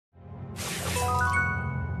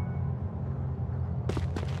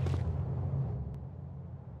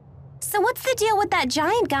So what's the deal with that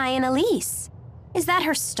giant guy and Elise? Is that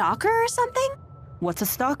her stalker or something? What's a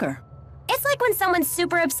stalker? It's like when someone's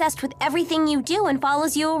super obsessed with everything you do and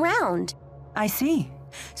follows you around. I see.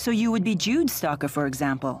 So you would be Jude's stalker, for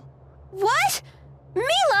example. What?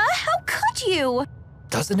 Mila, how could you?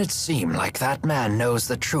 Doesn't it seem like that man knows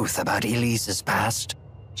the truth about Elise's past?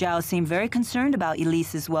 Zhao seemed very concerned about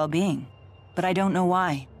Elise's well-being, but I don't know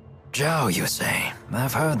why. Zhao, you say?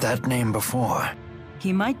 I've heard that name before.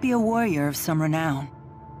 He might be a warrior of some renown.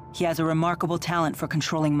 He has a remarkable talent for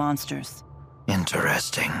controlling monsters.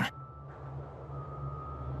 Interesting.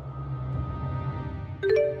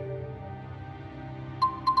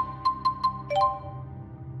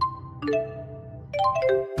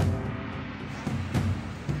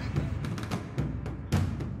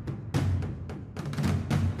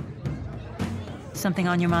 Something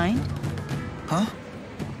on your mind? Huh?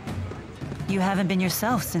 You haven't been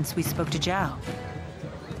yourself since we spoke to Zhao.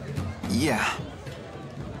 Yeah.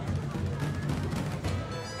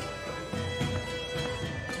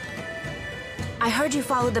 I heard you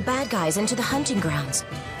followed the bad guys into the hunting grounds.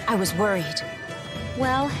 I was worried.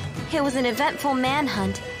 Well, it was an eventful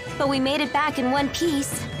manhunt, but we made it back in one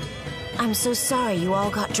piece. I'm so sorry you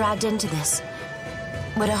all got dragged into this.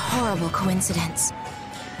 What a horrible coincidence.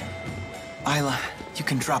 Isla, you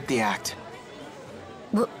can drop the act.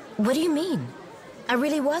 What do you mean? I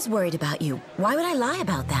really was worried about you. Why would I lie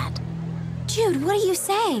about that? Jude, what are you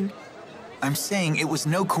saying? I'm saying it was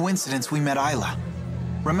no coincidence we met Isla.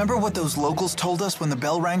 Remember what those locals told us when the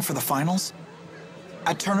bell rang for the finals?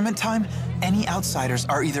 At tournament time, any outsiders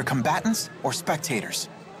are either combatants or spectators.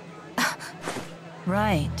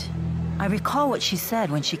 Right. I recall what she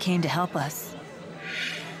said when she came to help us.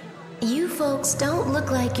 You folks don't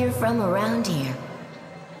look like you're from around here.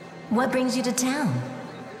 What brings you to town?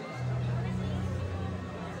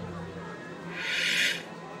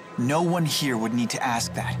 No one here would need to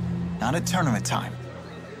ask that. Not at tournament time.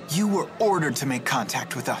 You were ordered to make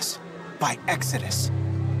contact with us. By Exodus.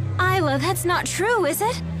 Isla, that's not true, is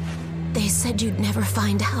it? They said you'd never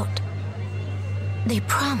find out. They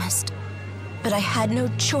promised. But I had no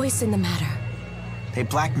choice in the matter. They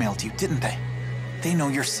blackmailed you, didn't they? They know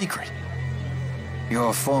your secret.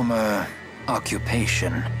 Your former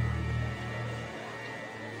occupation.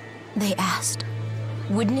 They asked,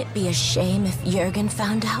 wouldn't it be a shame if Jurgen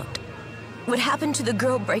found out? What happened to the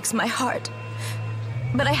girl breaks my heart.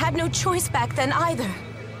 But I had no choice back then either.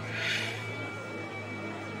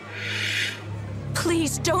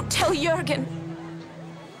 Please don't tell Jurgen.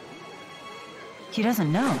 He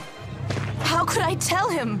doesn't know. How could I tell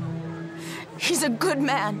him? He's a good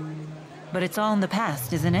man. But it's all in the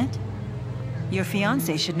past, isn't it? Your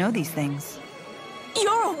fiancé should know these things.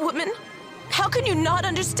 You're a woman. How can you not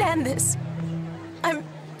understand this? I'm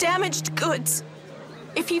damaged goods.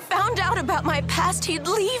 If he found out about my past, he'd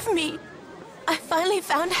leave me. I finally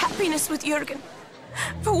found happiness with Jurgen.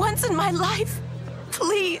 For once in my life.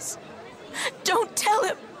 Please. Don't tell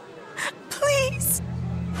him. Please.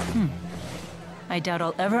 I doubt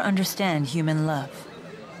I'll ever understand human love.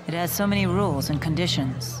 It has so many rules and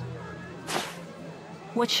conditions.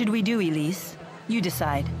 What should we do, Elise? You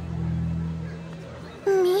decide.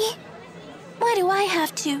 Me? Why do I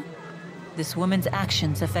have to? This woman's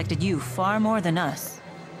actions affected you far more than us.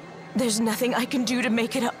 There's nothing I can do to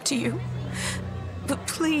make it up to you. But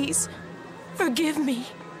please, forgive me.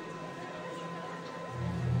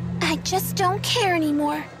 I just don't care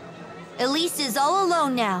anymore. Elise is all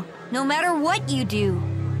alone now, no matter what you do.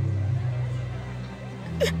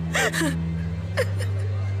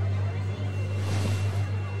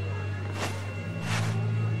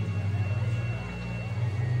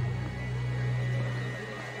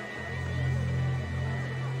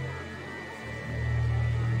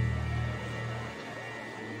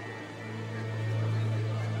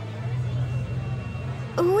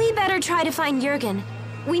 We better try to find Jurgen.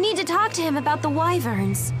 We need to talk to him about the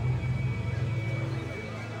wyverns.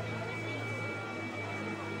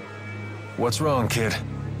 What's wrong, kid?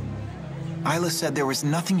 Isla said there was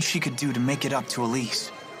nothing she could do to make it up to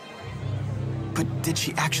Elise. But did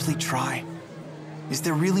she actually try? Is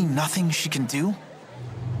there really nothing she can do?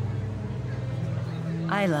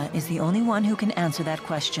 Isla is the only one who can answer that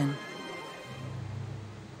question.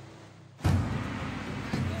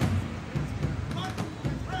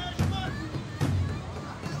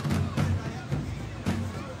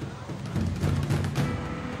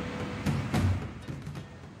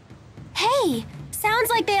 Hey, sounds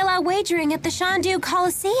like they allow wagering at the Xian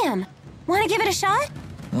Coliseum. Want to give it a shot?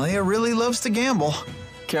 Leia really loves to gamble.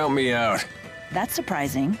 Count me out. That's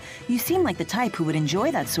surprising. You seem like the type who would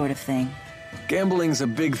enjoy that sort of thing. Gambling's a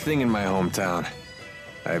big thing in my hometown.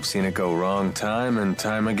 I've seen it go wrong time and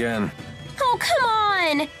time again. Oh, come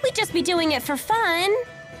on! We'd just be doing it for fun.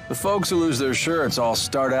 The folks who lose their shirts all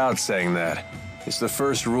start out saying that. It's the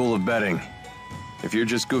first rule of betting. If you're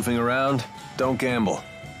just goofing around, don't gamble.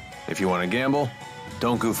 If you want to gamble,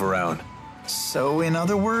 don't goof around. So, in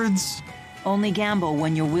other words... Only gamble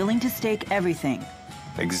when you're willing to stake everything.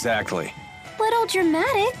 Exactly. Little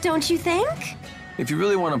dramatic, don't you think? If you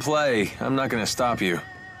really want to play, I'm not going to stop you.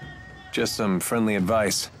 Just some friendly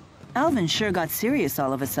advice. Alvin sure got serious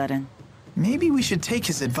all of a sudden. Maybe we should take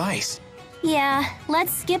his advice. Yeah,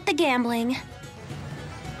 let's skip the gambling.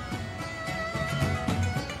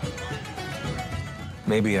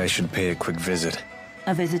 Maybe I should pay a quick visit.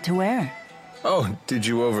 A visit to where? Oh, did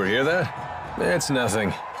you overhear that? It's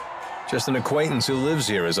nothing. Just an acquaintance who lives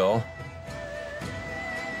here is all.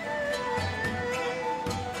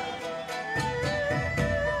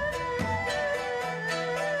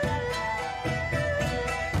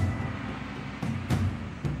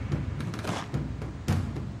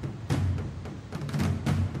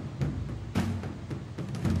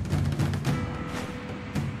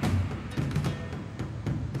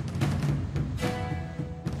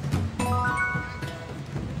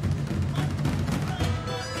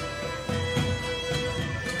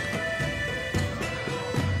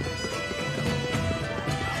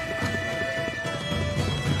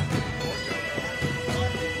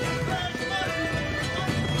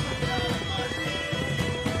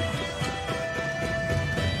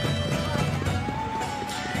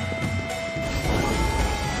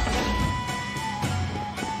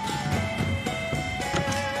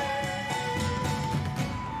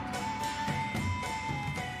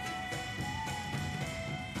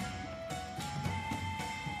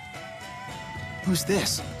 Who's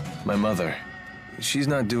this? My mother. She's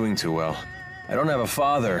not doing too well. I don't have a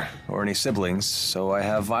father or any siblings, so I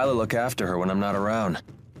have Violet look after her when I'm not around.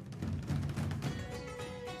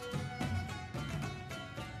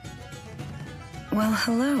 Well,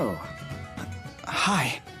 hello.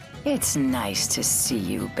 Hi. It's nice to see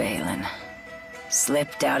you, Balin.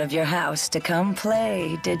 Slipped out of your house to come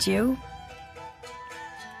play, did you?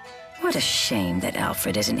 What a shame that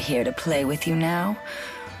Alfred isn't here to play with you now.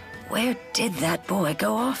 Where did that boy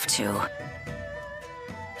go off to?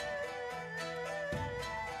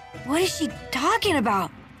 What is she talking about?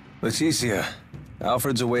 Leticia,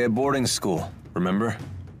 Alfred's away at boarding school, remember?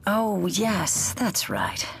 Oh, yes, that's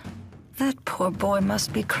right. That poor boy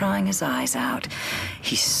must be crying his eyes out.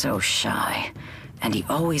 He's so shy, and he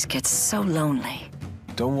always gets so lonely.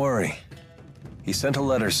 Don't worry. He sent a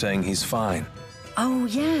letter saying he's fine. Oh,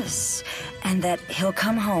 yes, and that he'll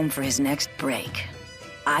come home for his next break.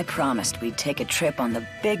 I promised we'd take a trip on the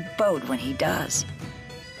big boat when he does.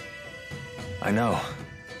 I know.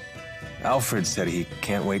 Alfred said he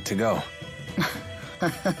can't wait to go.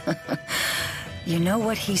 You know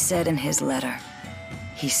what he said in his letter?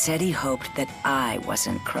 He said he hoped that I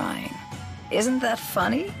wasn't crying. Isn't that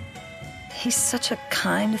funny? He's such a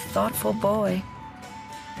kind, thoughtful boy.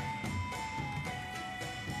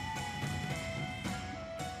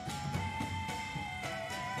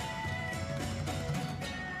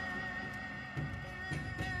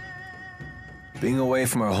 Being away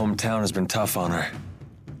from our hometown has been tough on her.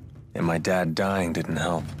 And my dad dying didn't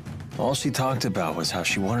help. All she talked about was how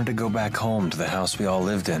she wanted to go back home to the house we all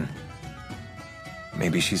lived in.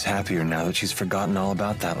 Maybe she's happier now that she's forgotten all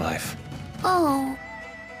about that life. Oh.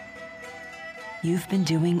 You've been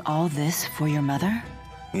doing all this for your mother?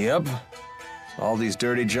 Yep. All these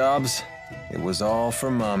dirty jobs, it was all for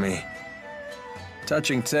Mommy.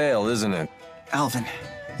 Touching tale, isn't it? Alvin,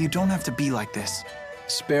 you don't have to be like this.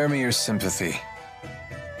 Spare me your sympathy.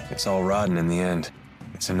 It's all rotten in the end.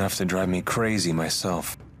 It's enough to drive me crazy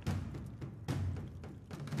myself.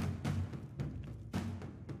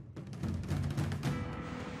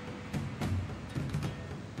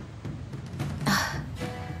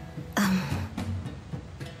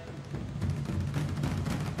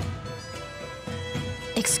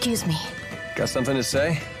 Excuse me. Got something to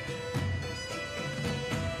say?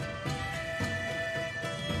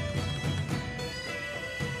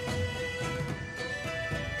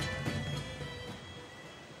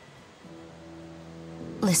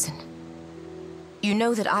 Listen. You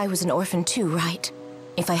know that I was an orphan too, right?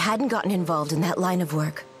 If I hadn't gotten involved in that line of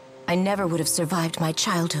work, I never would have survived my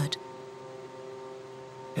childhood.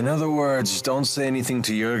 In other words, don't say anything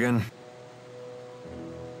to Jurgen.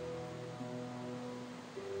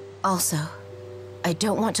 Also, I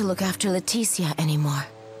don't want to look after Leticia anymore.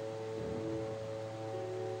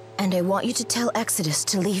 And I want you to tell Exodus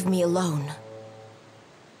to leave me alone.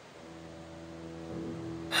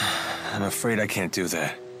 I'm afraid I can't do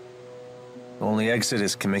that. Only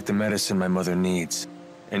Exodus can make the medicine my mother needs.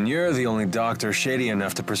 And you're the only doctor shady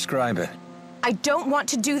enough to prescribe it. I don't want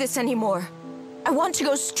to do this anymore. I want to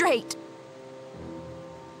go straight.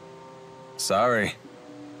 Sorry.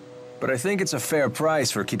 But I think it's a fair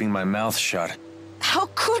price for keeping my mouth shut. How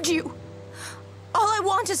could you? All I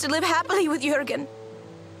want is to live happily with Jurgen.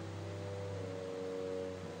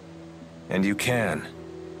 And you can.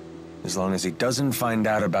 As long as he doesn't find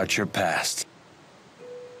out about your past.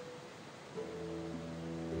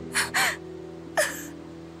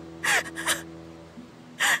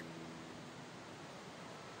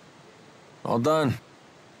 All done.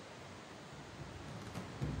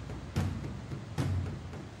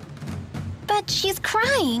 But she's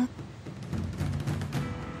crying.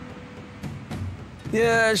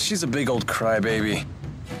 Yeah, she's a big old crybaby.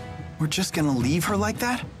 We're just gonna leave her like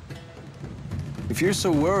that? If you're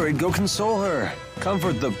so worried, go console her.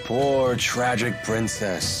 Comfort the poor, tragic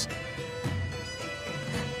princess.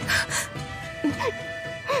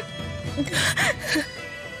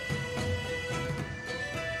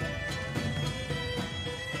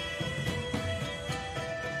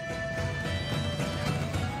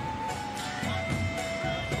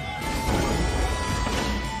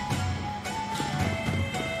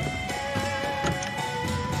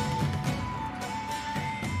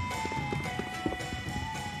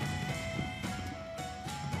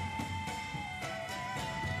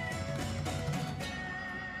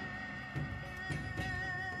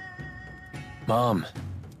 Mom,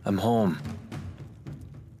 I'm home.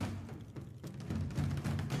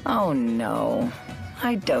 Oh no,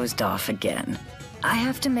 I dozed off again. I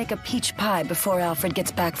have to make a peach pie before Alfred gets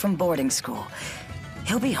back from boarding school.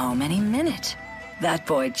 He'll be home any minute. That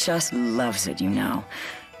boy just loves it, you know.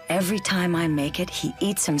 Every time I make it, he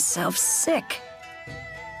eats himself sick.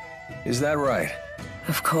 Is that right?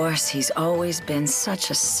 Of course, he's always been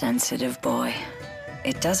such a sensitive boy.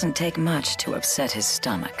 It doesn't take much to upset his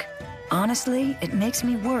stomach. Honestly, it makes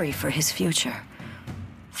me worry for his future.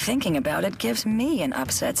 Thinking about it gives me an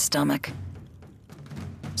upset stomach.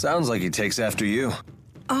 Sounds like he takes after you.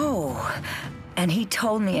 Oh, and he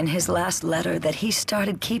told me in his last letter that he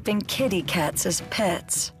started keeping kitty cats as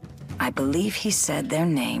pets. I believe he said their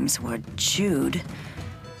names were Jude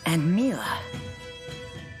and Mila.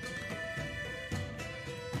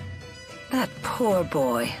 That poor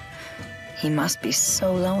boy. He must be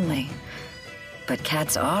so lonely. But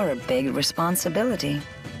cats are a big responsibility.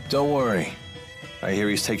 Don't worry. I hear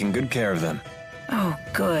he's taking good care of them. Oh,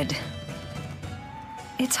 good.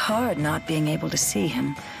 It's hard not being able to see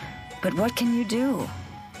him, but what can you do?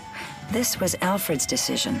 This was Alfred's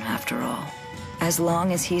decision, after all. As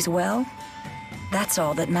long as he's well, that's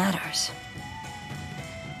all that matters.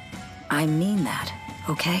 I mean that,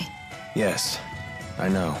 okay? Yes, I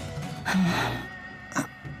know.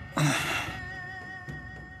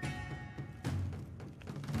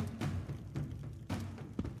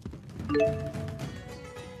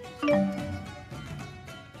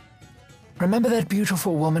 Remember that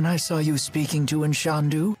beautiful woman I saw you speaking to in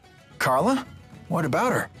Shandu? Carla? What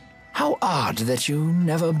about her? How odd that you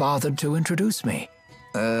never bothered to introduce me.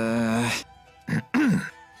 Do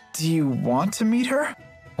you want to meet her?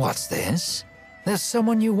 What's this? There's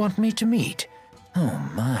someone you want me to meet?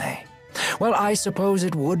 Oh, my. Well, I suppose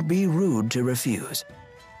it would be rude to refuse.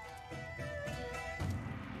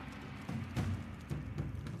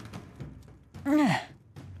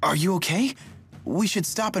 Are you okay? We should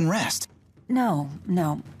stop and rest. No,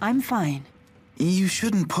 I'm fine. You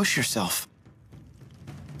shouldn't push yourself.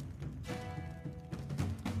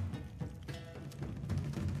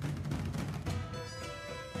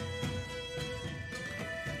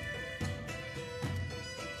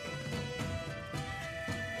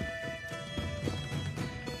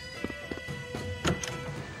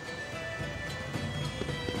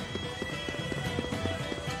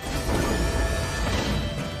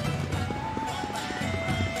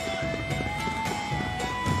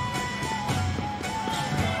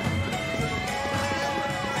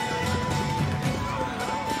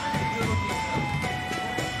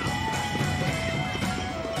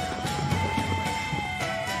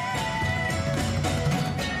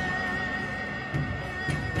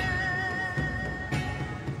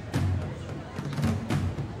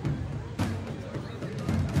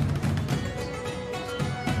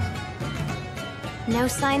 No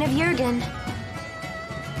sign of Jurgen.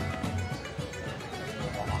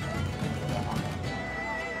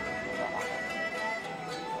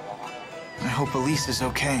 I hope Elise is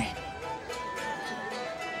okay.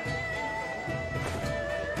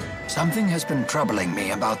 Something has been troubling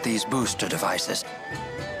me about these booster devices.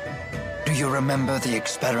 Do you remember the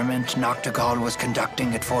experiment Noctigal was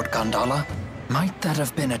conducting at Fort Gondola? Might that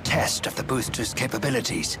have been a test of the booster's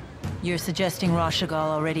capabilities? You're suggesting Rashagal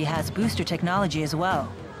already has booster technology as well.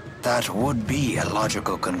 That would be a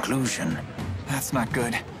logical conclusion. That's not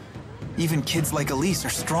good. Even kids like Elise are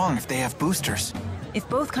strong if they have boosters. If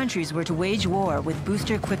both countries were to wage war with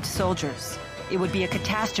booster-equipped soldiers, it would be a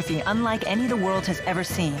catastrophe unlike any the world has ever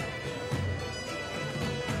seen.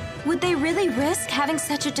 Would they really risk having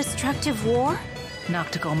such a destructive war?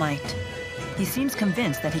 Noctical might. He seems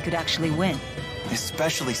convinced that he could actually win.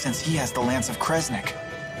 Especially since he has the Lance of Kresnik.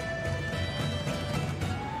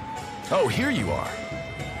 Oh, here you are.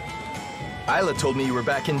 Isla told me you were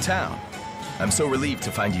back in town. I'm so relieved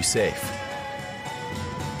to find you safe.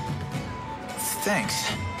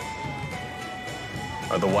 Thanks.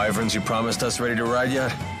 Are the wyverns you promised us ready to ride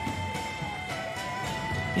yet?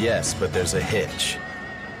 Yes, but there's a hitch.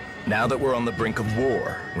 Now that we're on the brink of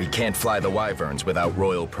war, we can't fly the wyverns without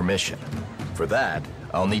royal permission. For that,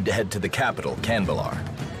 I'll need to head to the capital, Canbelar.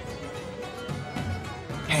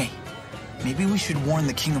 Hey, maybe we should warn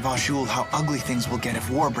the King of Azul how ugly things will get if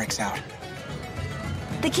war breaks out.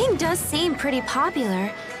 The king does seem pretty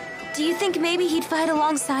popular. Do you think maybe he'd fight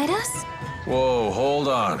alongside us? Whoa, hold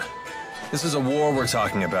on. This is a war we're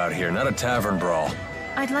talking about here, not a tavern brawl.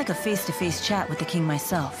 I'd like a face-to-face chat with the king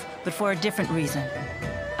myself, but for a different reason.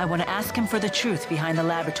 I want to ask him for the truth behind the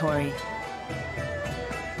laboratory.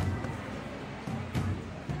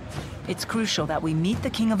 It's crucial that we meet the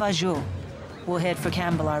King of Azul. We'll head for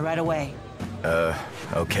Canbelar right away.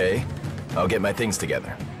 Okay. I'll get my things together.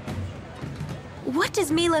 What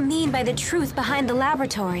does Mila mean by the truth behind the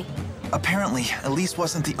laboratory? Apparently, Elise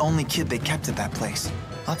wasn't the only kid they kept at that place.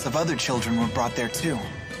 Lots of other children were brought there too.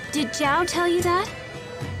 Did Zhao tell you that?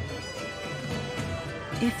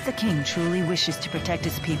 If the king truly wishes to protect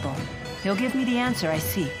his people, he'll give me the answer I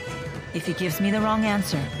seek. If he gives me the wrong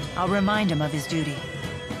answer, I'll remind him of his duty.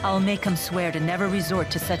 I'll make him swear to never resort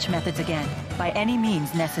to such methods again, by any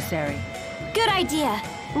means necessary. Good idea.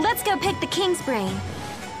 Let's go pick the king's brain.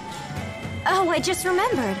 Oh, I just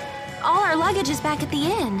remembered. All our luggage is back at the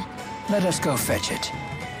inn. Let us go fetch it.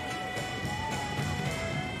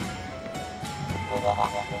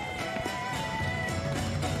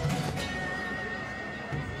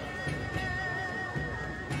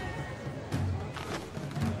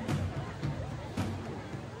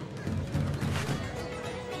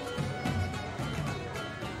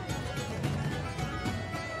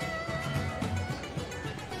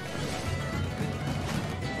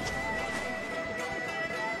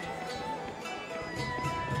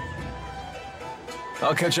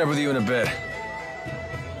 I'll catch up with you in a bit.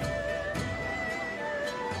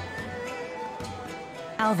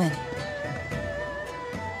 Alvin.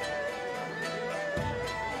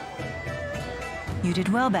 You did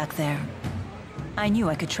well back there. I knew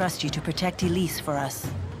I could trust you to protect Elise for us.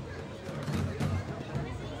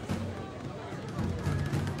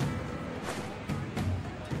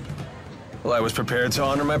 Well, I was prepared to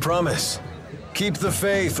honor my promise. Keep the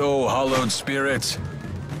faith, oh hallowed spirit.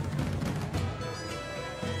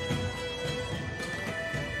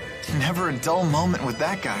 Never a dull moment with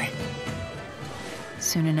that guy.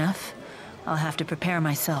 Soon enough, I'll have to prepare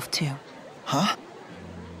myself too. Huh?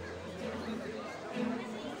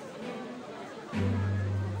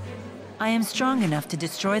 I am strong enough to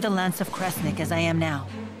destroy the Lance of Kresnik as I am now,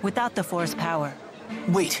 without the Force power.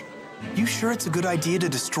 Wait, you sure it's a good idea to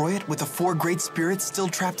destroy it with the 4 great spirits still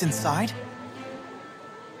trapped inside?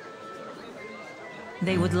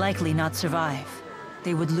 They would likely not survive.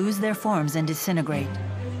 They would lose their forms and disintegrate.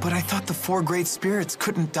 But I thought the 4 great spirits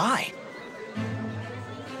couldn't die.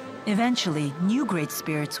 Eventually, new great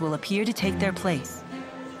spirits will appear to take their place.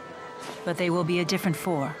 But they will be a different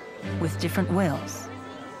 4, with different wills.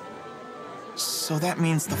 So that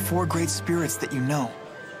means the 4 great spirits that you know,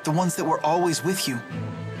 the ones that were always with you,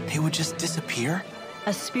 they would just disappear?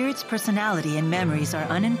 A spirit's personality and memories are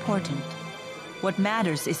unimportant. What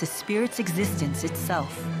matters is a spirit's existence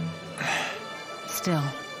itself. Still,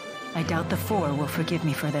 I doubt the 4 will forgive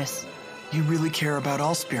me for this. You really care about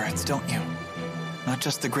all spirits, don't you? Not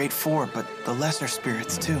just the great 4, but the lesser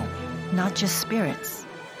spirits too. Not just spirits,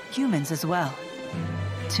 humans as well.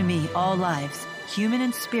 To me, all lives, human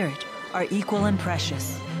and spirit, are equal and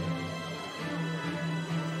precious.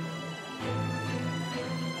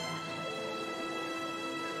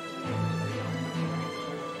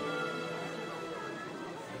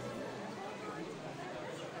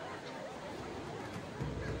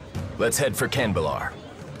 Let's head for Canbelar.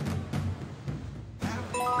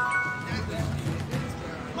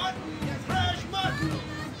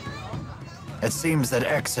 It seems that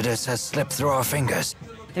Exodus has slipped through our fingers.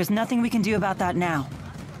 There's nothing we can do about that now.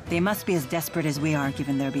 They must be as desperate as we are,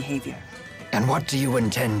 given their behavior. And what do you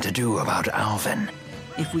intend to do about Alvin?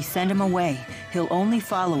 If we send him away, he'll only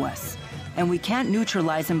follow us. And we can't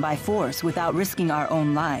neutralize him by force without risking our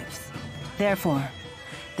own lives. Therefore,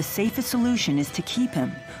 the safest solution is to keep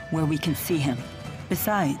him where we can see him.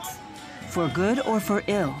 Besides, for good or for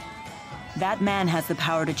ill, that man has the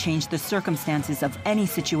power to change the circumstances of any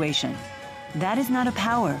situation. That is not a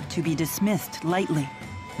power to be dismissed lightly.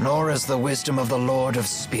 Nor is the wisdom of the Lord of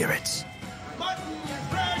Spirits.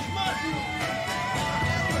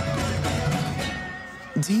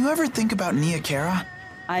 Do you ever think about Niakara?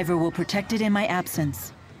 Ivor will protect it in my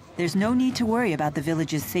absence. There's no need to worry about the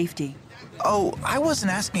village's safety. Oh, I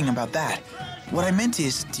wasn't asking about that. What I meant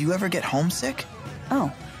is, do you ever get homesick?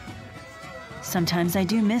 Oh. Sometimes I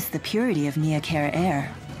do miss the purity of Niakara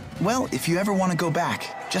air. Well, if you ever want to go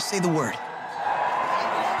back, just say the word.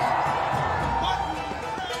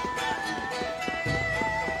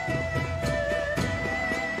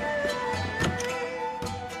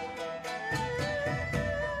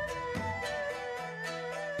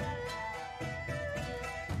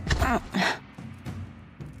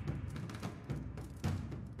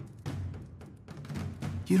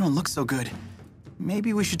 You don't look so good.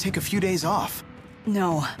 Maybe we should take a few days off.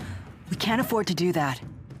 No, we can't afford to do that.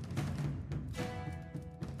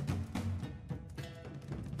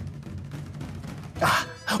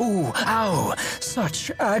 Ooh, ow! Such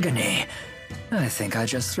agony. I think I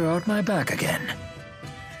just threw out my back again.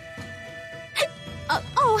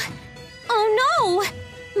 Oh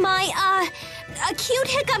no! My, acute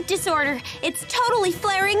hiccup disorder. It's totally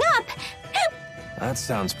flaring up. That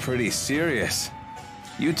sounds pretty serious.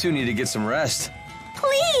 You two need to get some rest.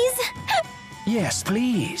 Please! Yes,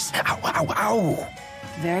 please. Ow, ow, ow!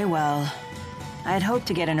 Very well. I had hoped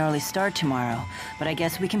to get an early start tomorrow, but I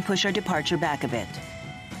guess we can push our departure back a bit.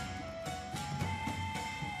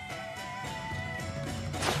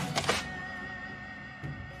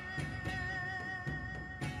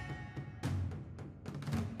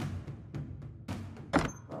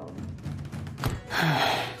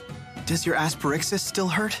 Does your asperixis still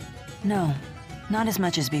hurt? No, not as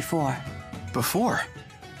much as before. Before?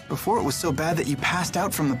 Before it was so bad that you passed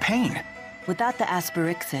out from the pain. Without the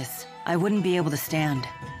asperixis, I wouldn't be able to stand,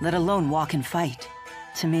 let alone walk and fight.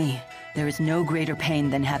 To me, there is no greater pain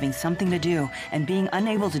than having something to do and being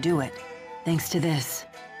unable to do it. Thanks to this,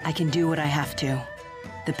 I can do what I have to.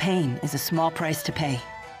 The pain is a small price to pay.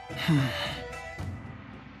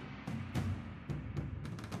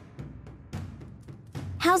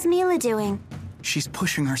 How's Mila doing? She's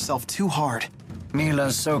pushing herself too hard.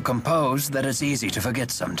 Mila's so composed that it's easy to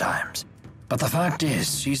forget sometimes. But the fact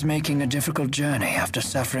is, she's making a difficult journey after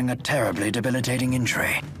suffering a terribly debilitating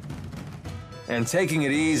injury. And taking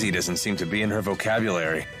it easy doesn't seem to be in her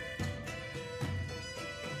vocabulary.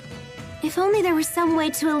 If only there was some way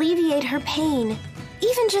to alleviate her pain.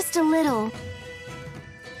 Even just a little.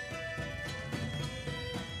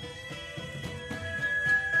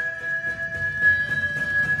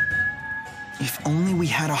 If only we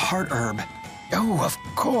had a heart herb. Oh, of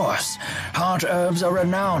course. Heart herbs are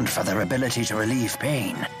renowned for their ability to relieve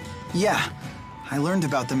pain. Yeah, I learned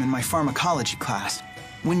about them in my pharmacology class.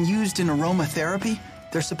 When used in aromatherapy,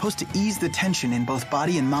 they're supposed to ease the tension in both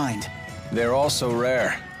body and mind. They're also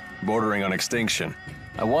rare, bordering on extinction.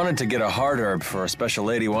 I wanted to get a heart herb for a special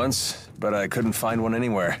lady once, but I couldn't find one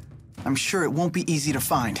anywhere. I'm sure it won't be easy to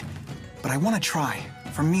find, but I want to try,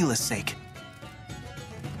 for Mila's sake.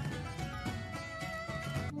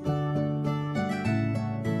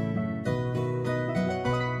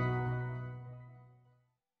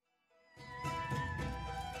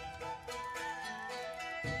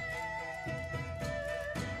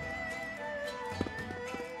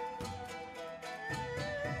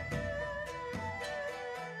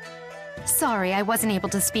 Sorry, I wasn't able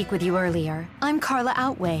to speak with you earlier. I'm Carla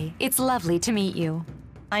Outway. It's lovely to meet you.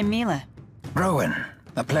 I'm Mila. Rowan,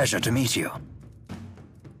 a pleasure to meet you.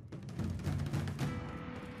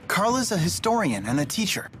 Carla's a historian and a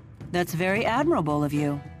teacher. That's very admirable of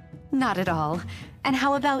you. Not at all. And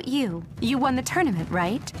how about you? You won the tournament,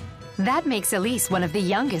 right? That makes Elise one of the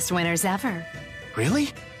youngest winners ever. Really?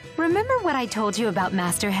 Remember what I told you about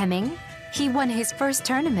Master Hemming? He won his first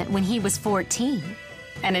tournament when he was 14.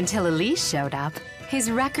 And until Elise showed up,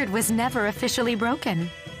 his record was never officially broken.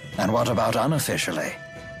 And what about unofficially?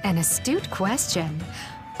 An astute question.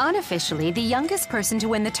 Unofficially, the youngest person to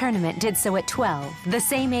win the tournament did so at 12, the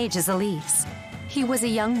same age as Elise. He was a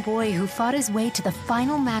young boy who fought his way to the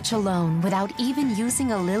final match alone without even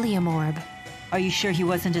using a Lilium orb. Are you sure he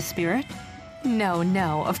wasn't a spirit? No,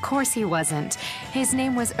 of course he wasn't. His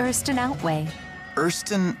name was Erston Outway.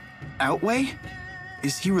 Erston Outway?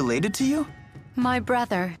 Is he related to you? My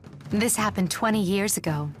brother. This happened 20 years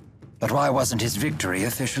ago. But why wasn't his victory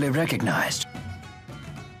officially recognized?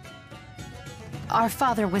 Our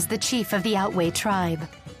father was the chief of the Outway tribe.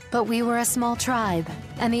 But we were a small tribe,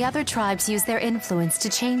 and the other tribes used their influence to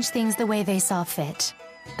change things the way they saw fit.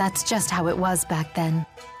 That's just how it was back then.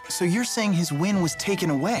 So you're saying his win was taken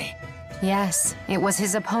away? Yes, it was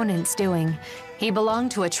his opponent's doing. He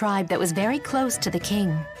belonged to a tribe that was very close to the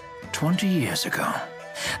king. 20 years ago.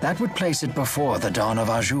 That would place it before the dawn of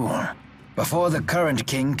Azure. Before the current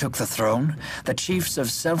king took the throne, the chiefs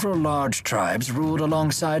of several large tribes ruled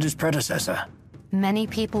alongside his predecessor. Many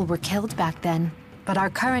people were killed back then, but our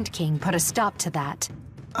current king put a stop to that.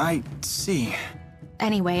 I see.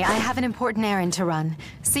 Anyway, I have an important errand to run.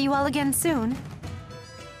 See you all again soon.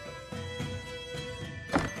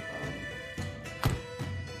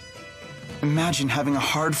 Imagine having a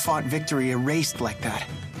hard-fought victory erased like that.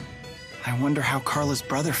 I wonder how Carla's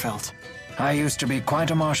brother felt. I used to be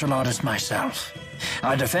quite a martial artist myself.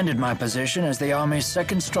 I defended my position as the Army's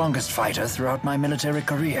second strongest fighter throughout my military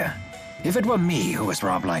career. If it were me who was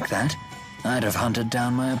robbed like that, I'd have hunted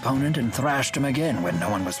down my opponent and thrashed him again when no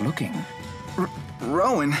one was looking.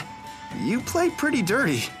 Rowan, you play pretty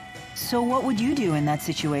dirty. So what would you do in that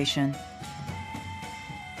situation?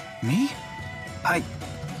 Me? I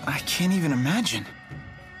can't even imagine.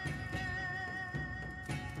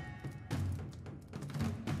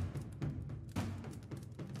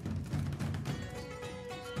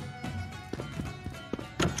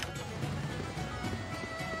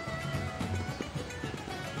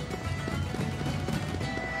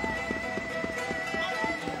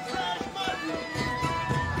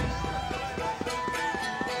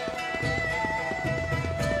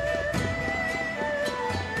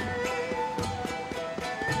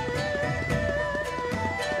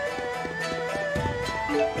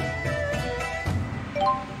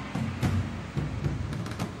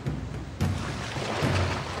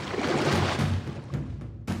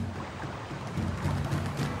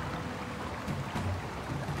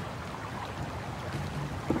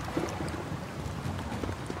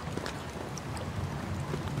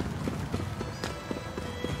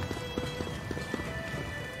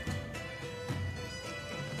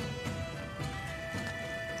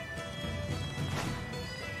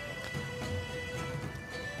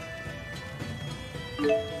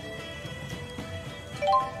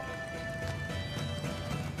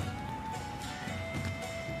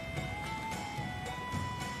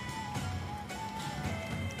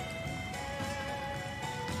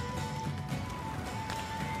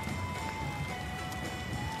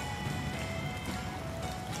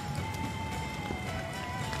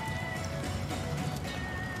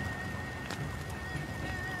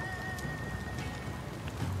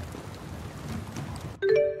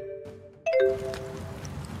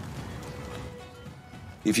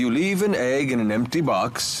 If you leave an egg in an empty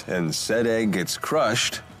box and said egg gets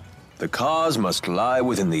crushed, the cause must lie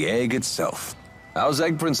within the egg itself. How's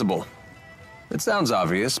egg principle? It sounds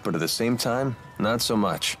obvious, but at the same time, not so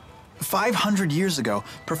much. 500 years ago,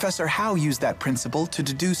 Professor Howe used that principle to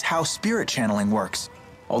deduce how spirit channeling works.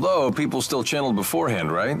 Although people still channeled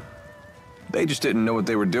beforehand, right? They just didn't know what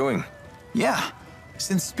they were doing. Yeah.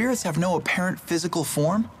 Since spirits have no apparent physical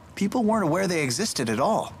form, people weren't aware they existed at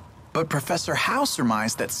all. But Professor Howe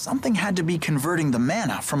surmised that something had to be converting the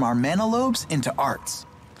mana from our mana lobes into arts.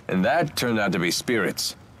 And that turned out to be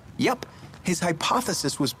spirits. Yep. His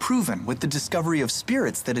hypothesis was proven with the discovery of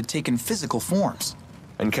spirits that had taken physical forms.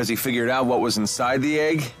 And because he figured out what was inside the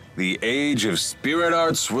egg, the age of spirit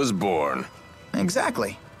arts was born.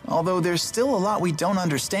 Exactly. Although there's still a lot we don't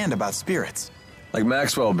understand about spirits. Like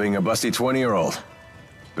Maxwell being a busty 20-year-old.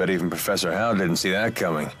 Bet even Professor Howe didn't see that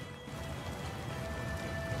coming.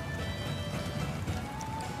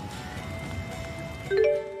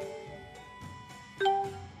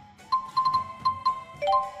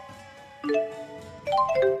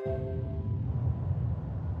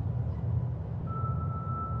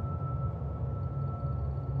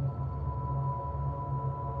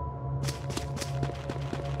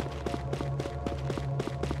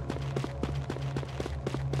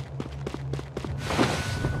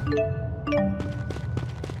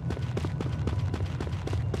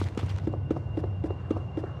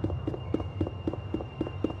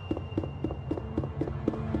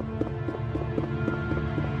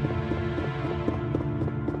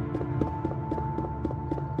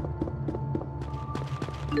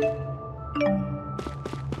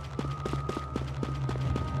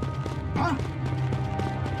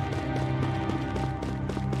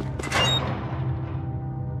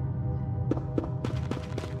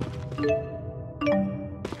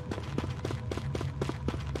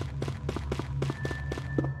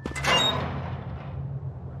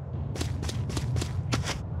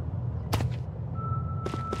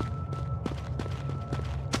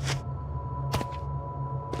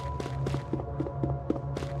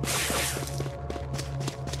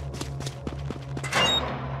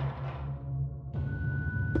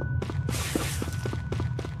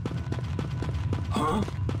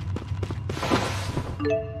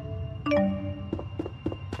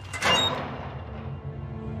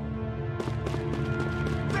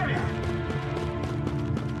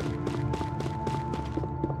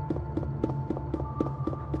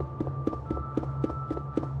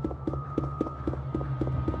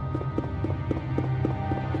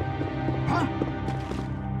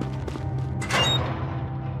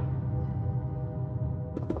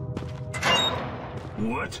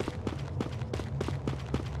 What?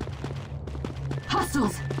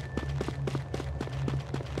 Hostiles!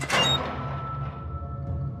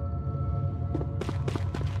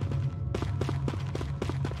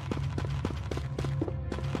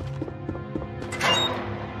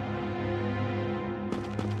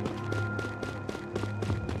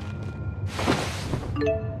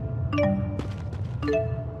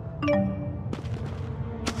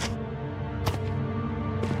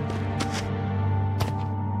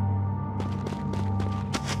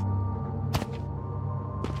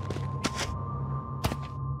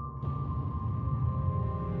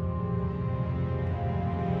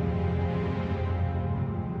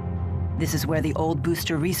 This is where the old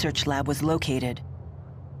booster research lab was located.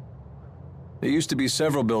 There used to be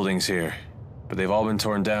several buildings here, but they've all been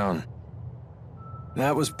torn down.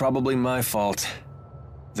 That was probably my fault.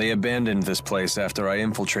 They abandoned this place after I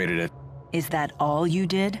infiltrated it. Is that all you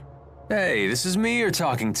did? Hey, this is me you're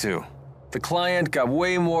talking to. The client got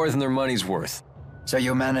way more than their money's worth. So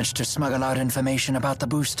you managed to smuggle out information about the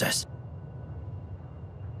boosters?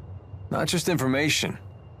 Not just information,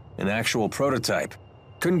 an actual prototype.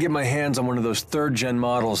 Couldn't get my hands on one of those third-gen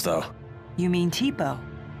models, though. You mean Tipo?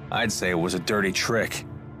 I'd say it was a dirty trick.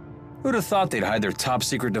 Who'd have thought they'd hide their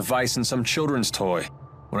top-secret device in some children's toy?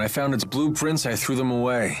 When I found its blueprints, I threw them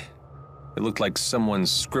away. It looked like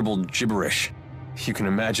someone's scribbled gibberish. You can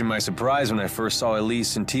imagine my surprise when I first saw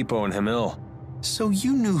Elise and Tipo and Hamil. So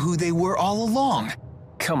you knew who they were all along?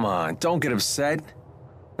 Come on, don't get upset.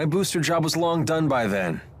 My booster job was long done by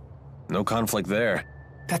then. No conflict there.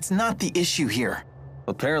 That's not the issue here.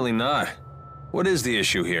 Apparently not. What is the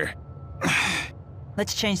issue here?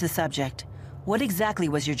 Let's change the subject. What exactly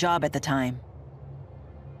was your job at the time?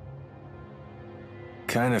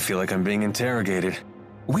 Kinda feel like I'm being interrogated.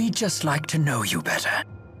 We'd just like to know you better.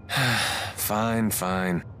 Fine.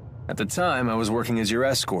 At the time, I was working as your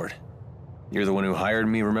escort. You're the one who hired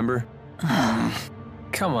me, remember?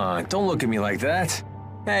 Come on, don't look at me like that.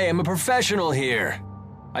 Hey, I'm a professional here.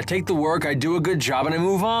 I take the work, I do a good job, and I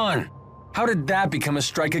move on. How did that become a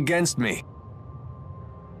strike against me?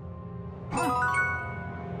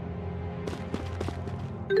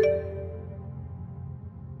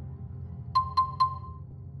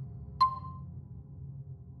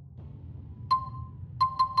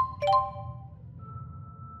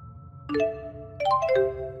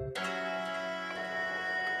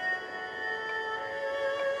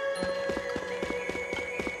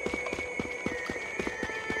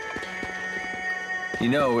 You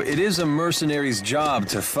know, it is a mercenary's job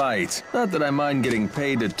to fight. Not that I mind getting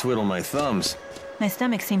paid to twiddle my thumbs. My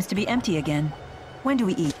stomach seems to be empty again. When do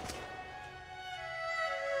we eat?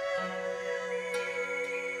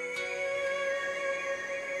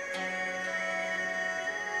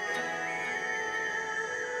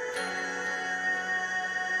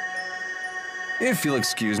 If you'll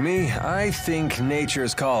excuse me, I think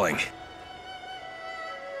nature's calling.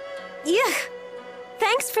 Yuck!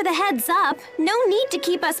 Thanks for the heads up. No need to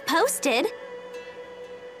keep us posted.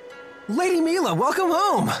 Lady Mila, welcome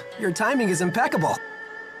home! Your timing is impeccable.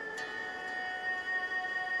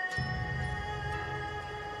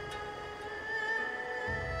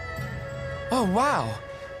 Oh, wow.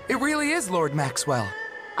 It really is Lord Maxwell.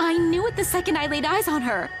 I knew it the second I laid eyes on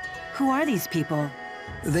her. Who are these people?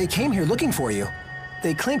 They came here looking for you.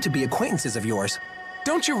 They claim to be acquaintances of yours.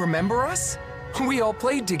 Don't you remember us? We all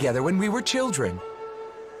played together when we were children.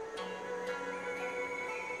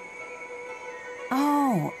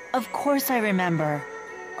 Oh, of course I remember.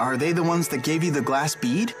 Are they the ones that gave you the glass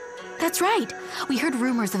bead? That's right. We heard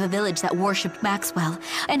rumors of a village that worshipped Maxwell,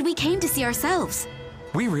 and we came to see ourselves.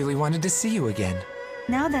 We really wanted to see you again.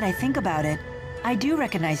 Now that I think about it, I do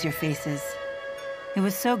recognize your faces. It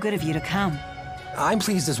was so good of you to come. I'm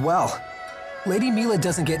pleased as well. Lady Mila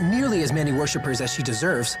doesn't get nearly as many worshippers as she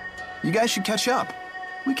deserves. You guys should catch up.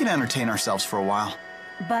 We can entertain ourselves for a while.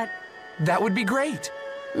 But... That would be great.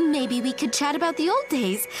 Maybe we could chat about the old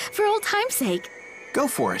days, for old time's sake. Go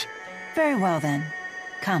for it. Very well then.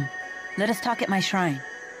 Come, let us talk at my shrine.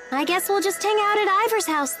 I guess we'll just hang out at Ivor's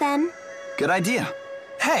house then. Good idea.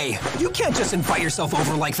 Hey, you can't just invite yourself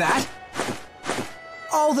over like that!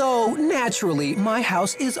 Although, naturally, my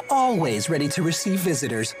house is always ready to receive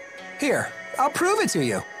visitors. Here, I'll prove it to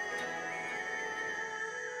you.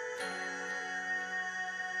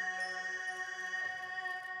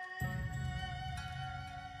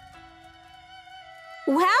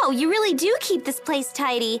 Wow, you really do keep this place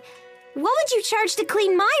tidy. What would you charge to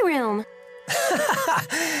clean my room?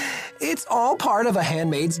 It's all part of a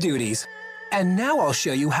handmaid's duties. And now I'll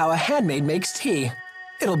show you how a handmaid makes tea.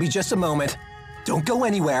 It'll be just a moment. Don't go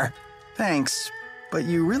anywhere. Thanks, but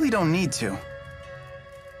you really don't need to.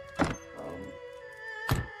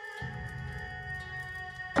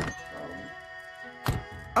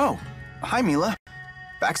 Oh, hi, Mila.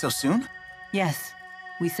 Back so soon? Yes,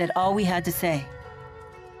 we said all we had to say.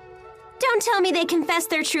 Don't tell me they confessed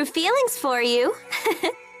their true feelings for you.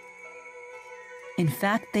 In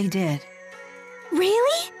fact, they did.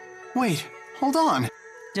 Really? Wait, hold on.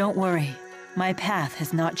 Don't worry, my path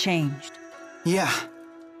has not changed. Yeah,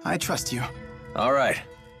 I trust you. All right,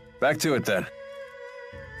 back to it then.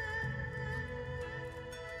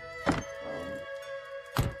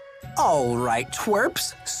 All right,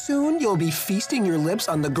 twerps. Soon you'll be feasting your lips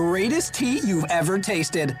on the greatest tea you've ever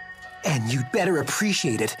tasted. And you'd better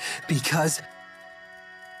appreciate it, because...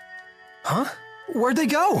 Huh? Where'd they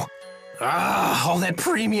go? Ah, all that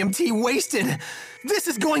premium tea wasted! This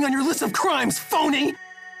is going on your list of crimes, phony!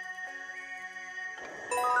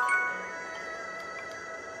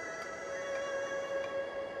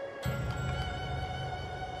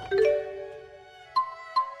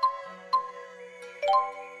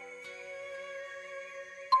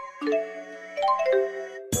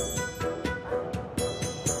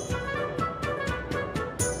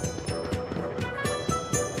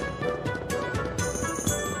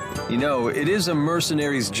 You know, it is a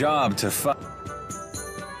mercenary's job to fight.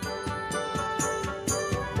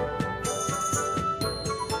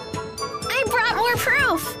 I brought more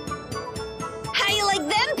proof! How you like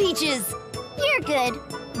them peaches? You're good.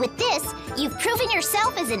 With this, you've proven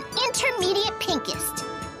yourself as an intermediate pinkist.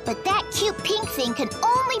 But that cute pink thing can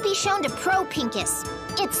only be shown to pro pinkists.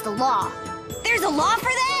 It's the law. There's a law for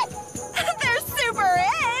that? There super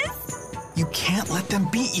is! You can't let them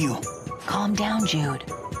beat you. Calm down, Jude.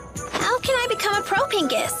 How can I become a pro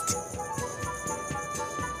pinkist?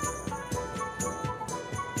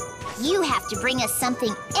 You have to bring us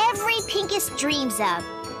something every pinkist dreams of.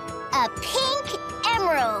 A pink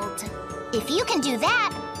emerald. If you can do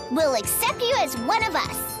that, we'll accept you as one of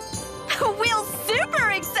us. We'll super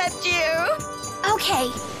accept you! Okay,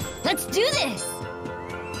 let's do this!